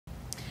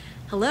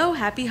Hello,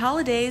 happy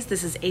holidays.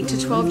 This is 8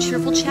 to 12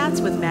 Cheerful Chats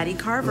with Maddie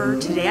Carver.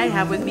 Today I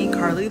have with me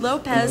Karleigh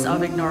Lopez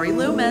of Ignarri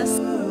Lummis.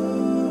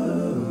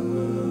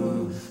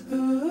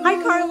 Hi,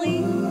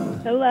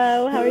 Karleigh.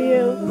 Hello, how are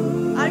you?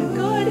 I'm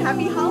good.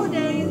 Happy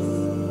holidays.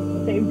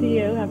 Same to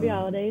you. Happy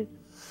holidays.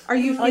 Are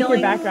you I like feeling?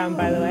 your background,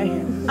 by the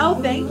way.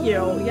 Oh, thank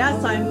you.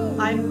 Yes,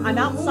 I'm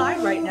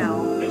outside right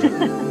now.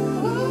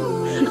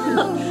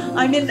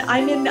 I'm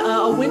in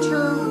a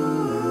winter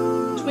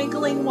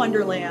twinkling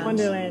wonderland.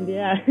 Wonderland,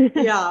 yeah.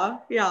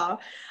 Yeah.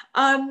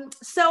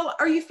 So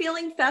are you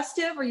feeling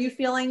festive? Are you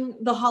feeling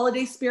the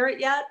holiday spirit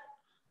yet?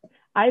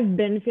 I've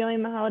been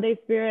feeling the holiday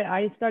spirit.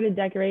 I started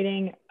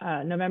decorating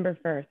November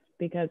 1st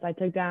because I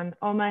took down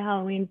all my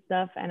Halloween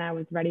stuff and I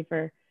was ready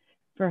for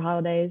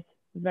holidays,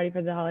 ready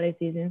for the holiday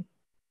season.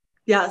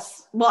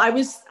 Yes. Well, I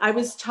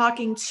was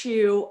talking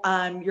to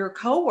your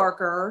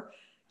coworker,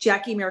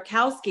 Jackie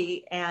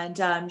Mirkowski,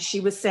 and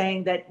she was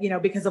saying that,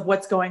 because of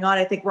what's going on,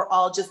 I think we're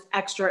all just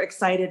extra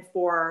excited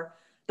for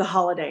the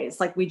holidays.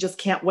 Like we just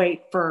can't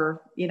wait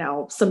for,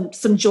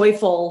 some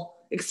joyful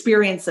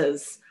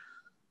experiences.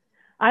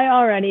 I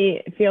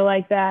already feel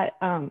like that.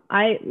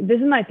 This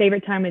is my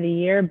favorite time of the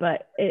year,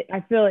 but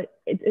I feel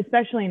it,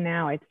 especially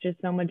now, it's just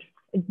so much,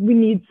 we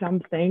need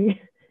something.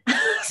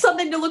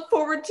 Something to look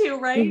forward to,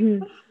 right?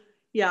 Mm-hmm.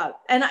 Yeah.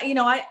 And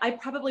I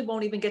probably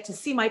won't even get to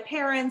see my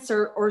parents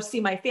or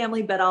see my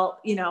family, but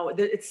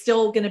it's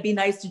still going to be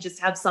nice to just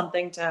have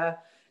something to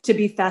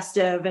be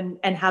festive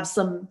and have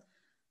some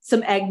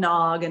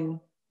eggnog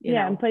and,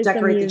 And play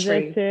decorate some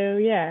music the tree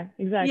too. Yeah,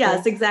 exactly.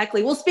 Yes,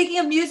 exactly. Well, speaking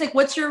of music,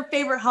 what's your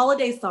favorite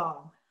holiday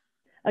song?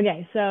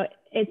 Okay. So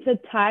it's a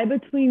tie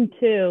between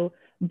two,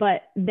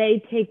 but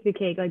they take the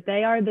cake. Like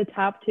they are the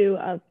top two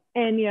of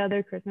any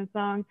other Christmas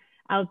song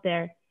out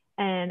there.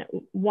 And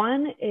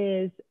one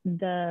is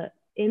the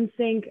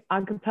NSYNC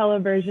a cappella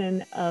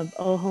version of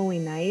Oh Holy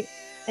Night.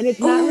 And it's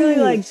not really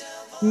like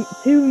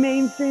too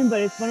mainstream,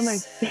 but it's one of my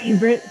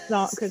favorite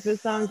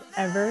Christmas songs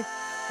ever.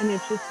 And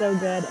it's just so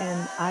good.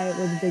 And I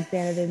was a big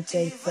fan of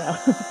NSYNC, so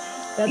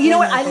that's You know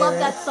one what? of my I love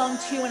favorites. that song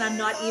too, and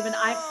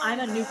I'm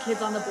a New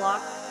Kids on the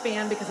Block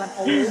fan because I'm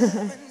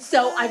old.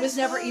 So I was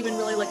never even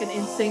really like an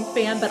NSYNC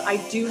fan, but I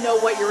do know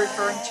what you're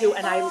referring to,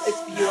 and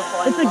it's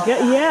beautiful. It's a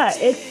good, yeah,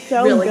 it's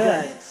so really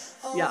good.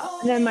 Yeah.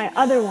 And then my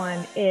other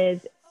one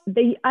is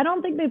I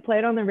don't think they play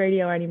it on the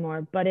radio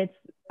anymore, but it's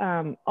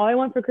All I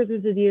Want for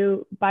Christmas Is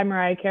You by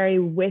Mariah Carey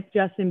with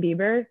Justin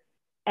Bieber.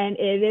 And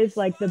it is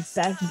like the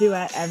best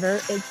duet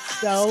ever. It's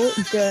so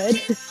good.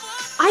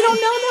 I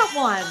don't know that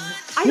one.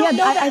 I don't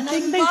know that. I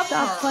think they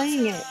stopped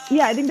playing it.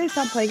 Yeah, I think they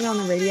stopped playing it on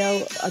the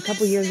radio a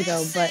couple years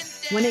ago. But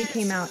when it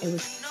came out, it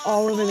was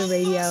all over the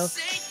radio.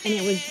 And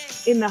it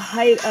was in the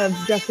height of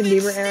Justin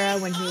Bieber era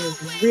when he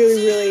was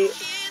really, really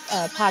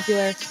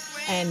popular.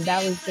 And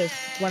that was just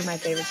one of my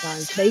favorite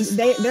songs.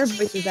 Their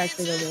voices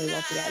actually go really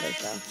well together.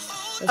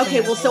 So okay,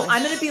 well, so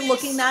I'm going to be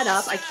looking that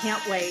up. I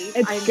can't wait.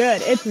 It's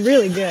good. It's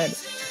really good.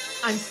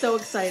 I'm so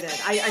excited.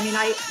 I mean,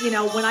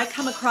 when I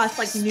come across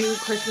like new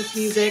Christmas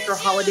music or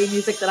holiday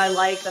music that I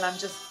like, then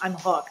I'm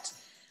hooked.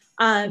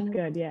 It's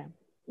good, yeah.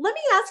 Let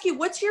me ask you,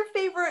 what's your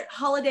favorite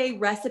holiday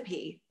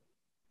recipe?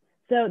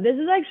 So this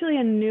is actually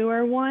a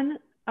newer one.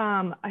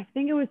 I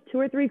think it was 2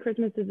 or 3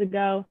 Christmases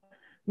ago.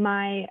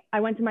 I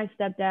went to my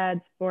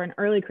stepdad's for an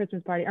early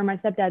Christmas party, or my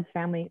stepdad's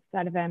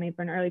side of family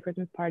for an early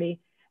Christmas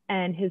party,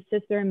 and his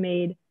sister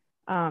made.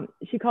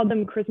 She called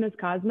them Christmas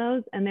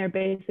Cosmos, and they're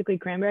basically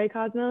cranberry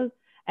Cosmos.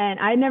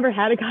 And I'd never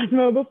had a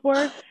Cosmo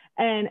before,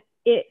 and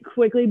it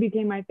quickly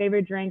became my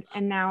favorite drink.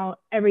 And now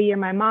every year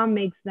my mom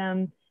makes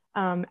them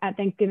at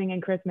Thanksgiving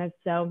and Christmas.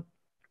 So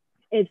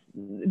it's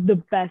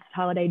the best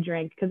holiday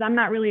drink because I'm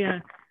not really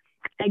a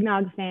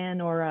eggnog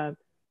fan or a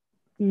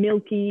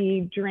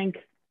milky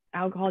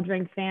alcohol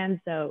drink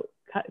fan. So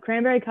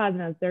cranberry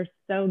Cosmos, they're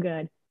so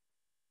good.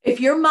 If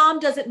your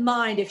mom doesn't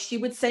mind, if she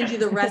would send you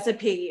the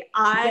recipe,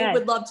 I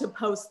would love to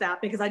post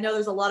that because I know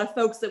there's a lot of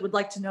folks that would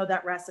like to know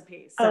that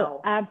recipe. So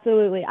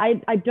absolutely.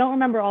 I don't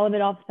remember all of it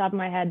off the top of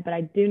my head, but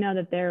I do know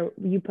that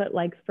you put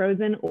like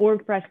frozen or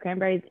fresh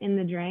cranberries in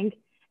the drink,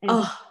 and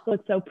it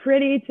looks so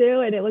pretty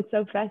too, and it looks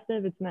so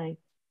festive. It's nice.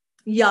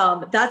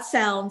 Yum. That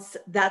sounds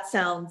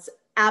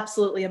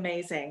absolutely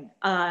amazing.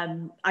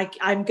 I'm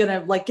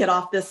gonna like get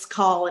off this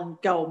call and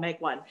go make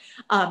one.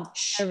 They're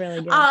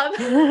really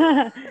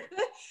good.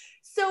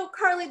 So,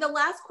 Karleigh, the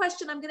last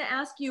question I'm going to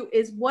ask you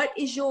is, what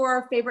is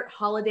your favorite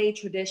holiday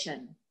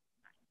tradition?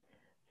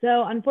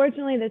 So,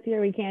 unfortunately, this year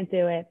we can't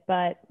do it,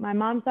 but my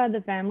mom's side of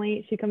the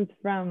family, she comes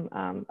from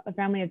a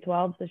family of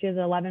 12, so she has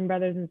 11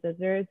 brothers and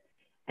sisters,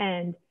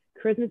 and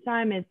Christmas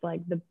time is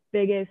like the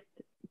biggest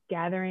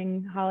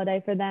gathering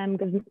holiday for them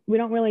because we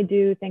don't really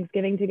do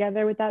Thanksgiving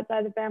together with that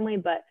side of the family,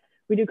 but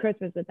we do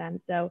Christmas with them.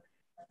 So,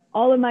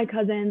 all of my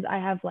cousins, I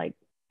have like,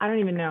 I don't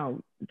even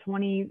know,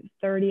 20,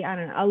 30, I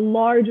don't know, a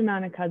large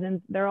amount of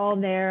cousins. They're all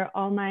there.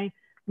 All my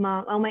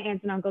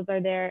aunts and uncles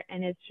are there.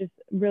 And it's just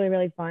really,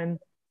 really fun.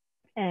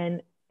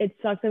 And it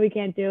sucks that we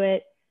can't do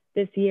it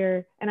this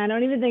year. And I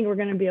don't even think we're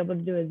going to be able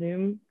to do a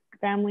Zoom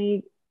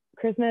family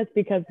Christmas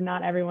because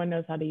not everyone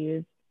knows how to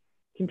use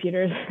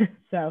computers.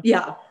 So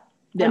yeah.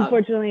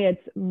 Unfortunately,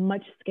 it's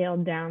much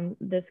scaled down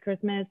this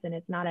Christmas, and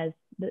it's not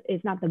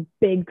the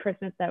big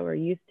Christmas that we're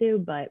used to,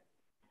 but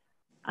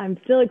I'm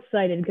still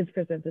excited because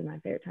Christmas is my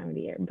favorite time of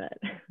the year. But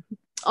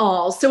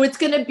oh, so it's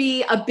going to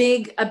be a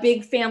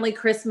big family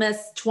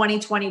Christmas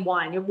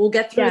 2021. We'll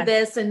get through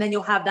this, and then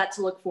you'll have that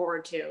to look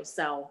forward to.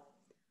 So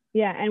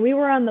yeah, and we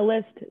were on the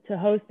list to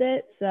host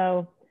it,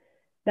 so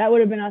that would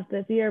have been us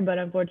this year, but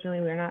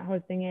unfortunately we're not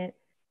hosting it.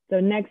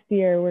 So next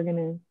year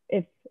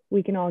if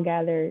we can all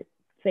gather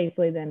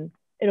safely, then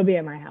it'll be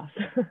at my house.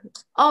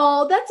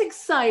 Oh, that's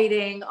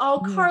exciting.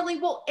 Oh, Karleigh,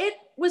 well, it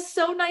was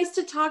so nice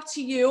to talk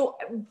to you.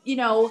 You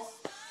know,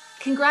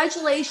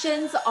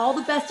 congratulations. All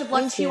the best of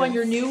luck to you on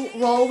your new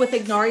role with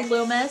Ignarri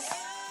Lummis.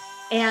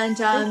 And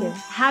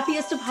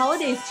happiest of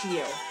holidays to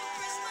you.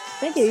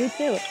 Thank you. You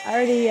too. I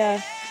already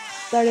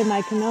started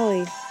my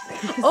cannoli.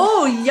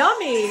 Oh,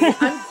 yummy.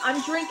 I'm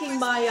drinking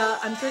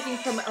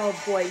from, oh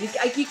boy,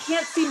 you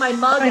can't see my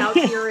mug out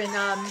here in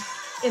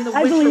the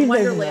winter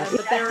wonderland,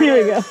 but there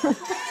it is.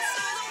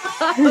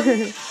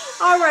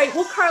 All right.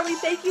 Well, Karleigh,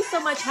 thank you so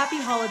much. Happy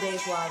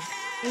holidays, love.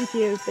 Thank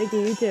you.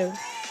 You too.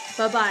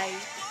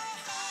 Bye-bye.